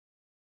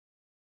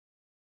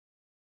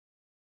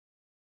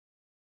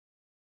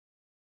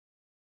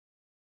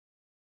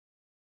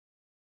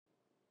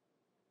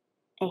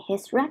A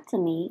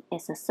hysterectomy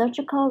is a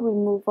surgical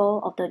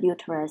removal of the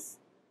uterus.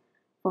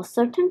 For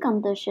certain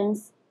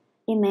conditions,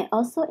 it may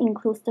also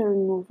include the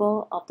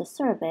removal of the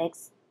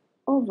cervix,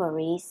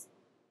 ovaries,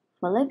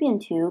 fallopian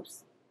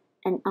tubes,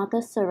 and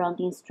other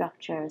surrounding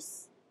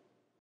structures.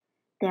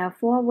 There are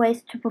 4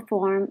 ways to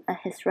perform a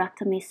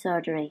hysterectomy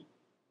surgery: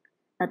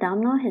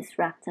 abdominal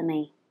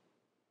hysterectomy,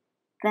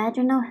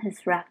 vaginal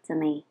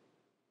hysterectomy,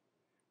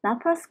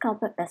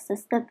 laparoscopic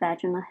assisted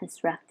vaginal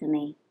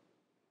hysterectomy,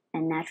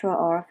 and natural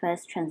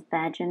orifice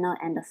transvaginal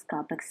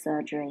endoscopic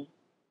surgery.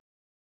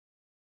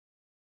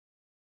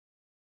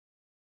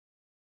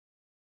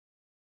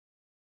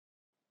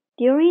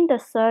 During the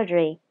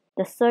surgery,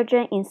 the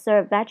surgeon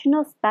inserts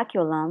vaginal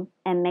speculum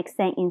and makes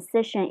an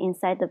incision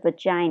inside the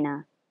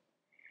vagina.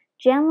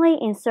 Gently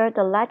insert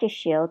the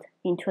Lagishield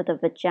into the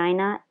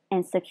vagina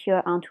and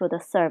secure onto the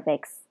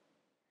cervix.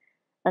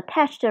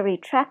 Attach the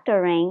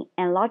retractor ring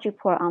and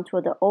Logiport onto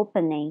the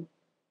opening.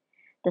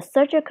 The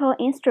surgical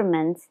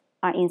instruments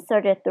are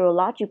inserted through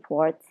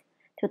Logiports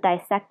to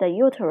dissect the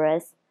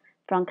uterus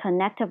from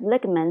connective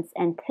ligaments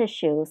and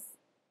tissues.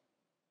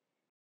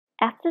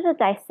 After the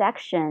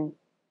dissection,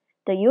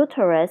 the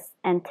uterus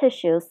and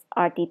tissues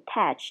are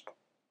detached.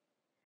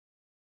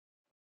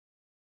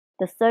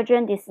 The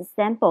surgeon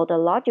disassembles the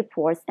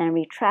Logiports and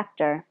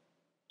retractor.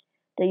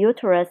 The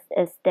uterus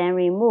is then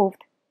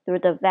removed through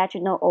the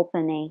vaginal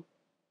opening.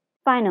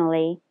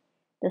 Finally,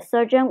 the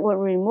surgeon will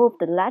remove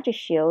the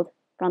Lagishield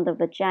from the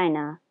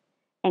vagina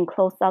and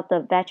close out the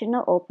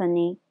vaginal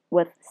opening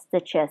with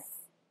stitches.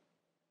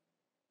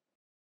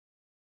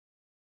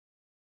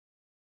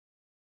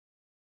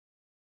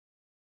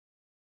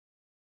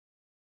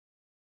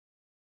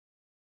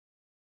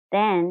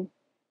 Then,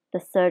 the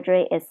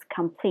surgery is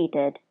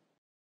completed.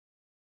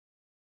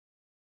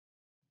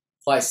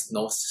 Why is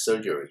nose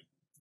surgery?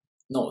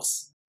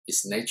 Nose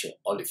is natural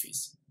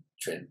orifice,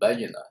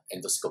 transvaginal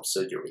endoscope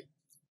surgery.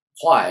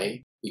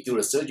 Why we do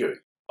the surgery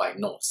by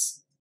nose?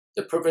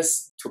 The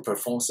purpose to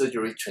perform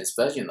surgery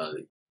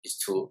transvaginally is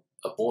to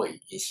avoid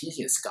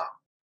incision scar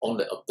on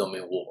the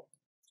abdominal wall.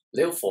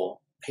 Therefore,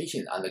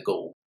 patients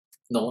undergo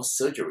nose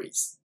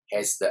surgeries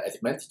has the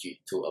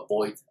advantage to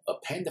avoid a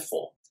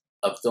painful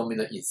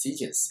abdominal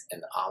incisions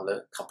and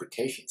other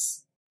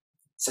complications,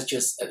 such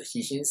as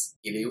adhesions,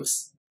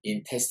 ileus,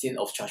 intestine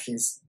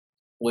obstructions,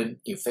 wound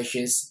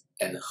infections,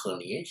 and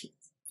herniations.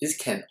 This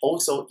can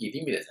also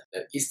eliminate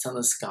the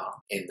external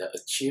scar and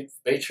achieve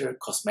better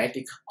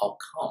cosmetic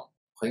outcome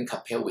when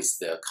compared with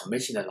the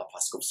conventional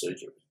laparoscopic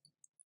surgery.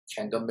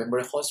 Chang'an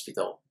Memorial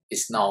Hospital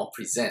is now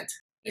present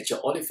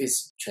natural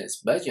orifice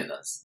transvaginal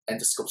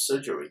endoscope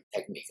surgery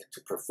technique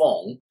to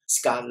perform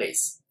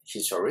scarless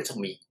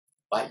hysterectomy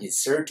by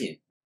inserting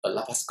a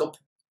laparoscope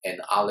and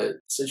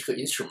other surgical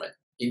instrument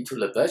into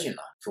the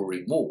vagina to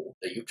remove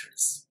the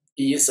uterus.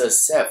 It is a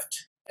safe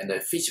and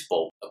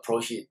feasible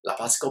approach to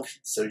laparoscopic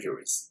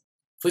surgeries,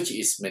 which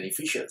is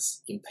beneficial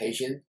in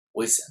patients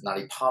with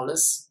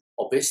nulliparous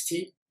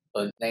obesity,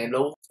 a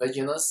narrow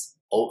vaginus,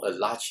 or a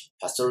large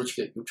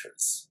pathological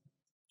uterus.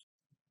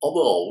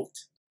 Overall,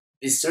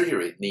 this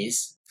surgery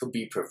needs to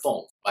be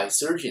performed by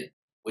surgeons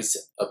with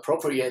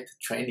appropriate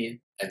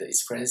training and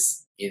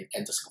experience in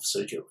endoscopic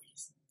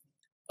surgeries.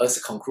 As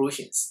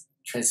conclusions,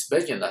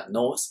 transvaginal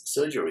nose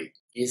surgery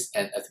is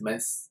an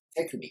advanced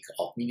technique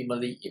of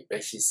minimally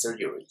invasive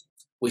surgery,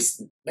 with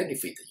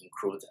benefits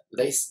include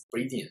less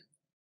bleeding,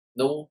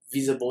 no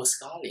visible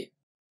scarring,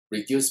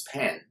 reduced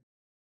pain,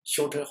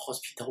 shorter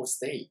hospital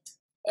stay,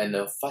 and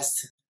a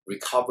fast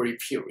recovery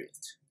period.